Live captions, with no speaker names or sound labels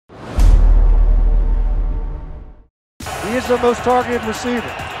is their most targeted receiver.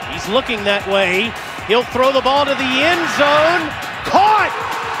 He's looking that way. He'll throw the ball to the end zone. Caught!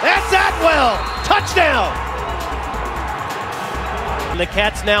 That's Atwell! Touchdown! And the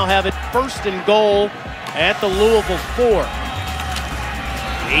Cats now have it 1st and goal at the Louisville 4.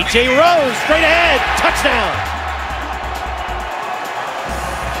 A.J. Rose, straight ahead, touchdown!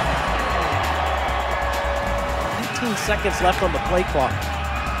 15 seconds left on the play clock.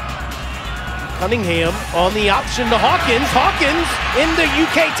 Cunningham on the option to Hawkins. Hawkins into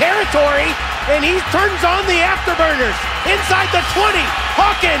UK territory, and he turns on the afterburners. Inside the 20,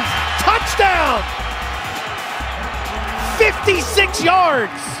 Hawkins, touchdown! 56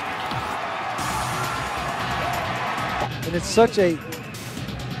 yards! And it's such a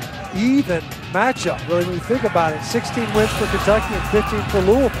even matchup, really, when you think about it. 16 wins for Kentucky and 15 for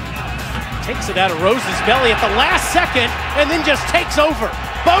Louisville. Takes it out of Rose's belly at the last second, and then just takes over.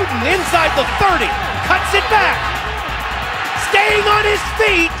 Bowden inside the 30, cuts it back. Staying on his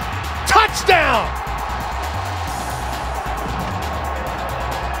feet, touchdown!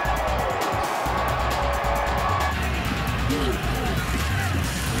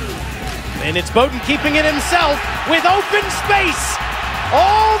 And it's Bowden keeping it himself with open space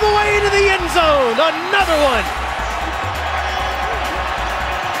all the way to the end zone. Another one.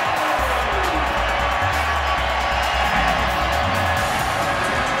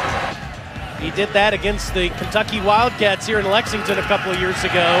 He did that against the Kentucky Wildcats here in Lexington a couple of years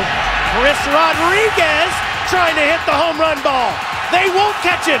ago. Chris Rodriguez trying to hit the home run ball. They won't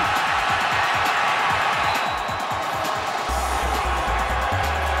catch him.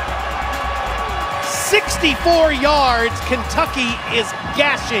 "64 yards, Kentucky is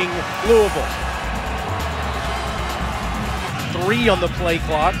gashing Louisville." 3 on the play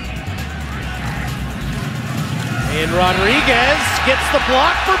clock. And Rodriguez gets the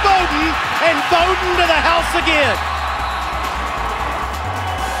block for Bowden, and Bowden to the house again.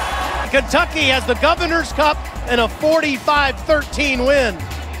 Kentucky has the Governor's Cup and a 45-13 win.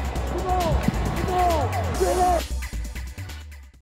 Come on, come on, get up.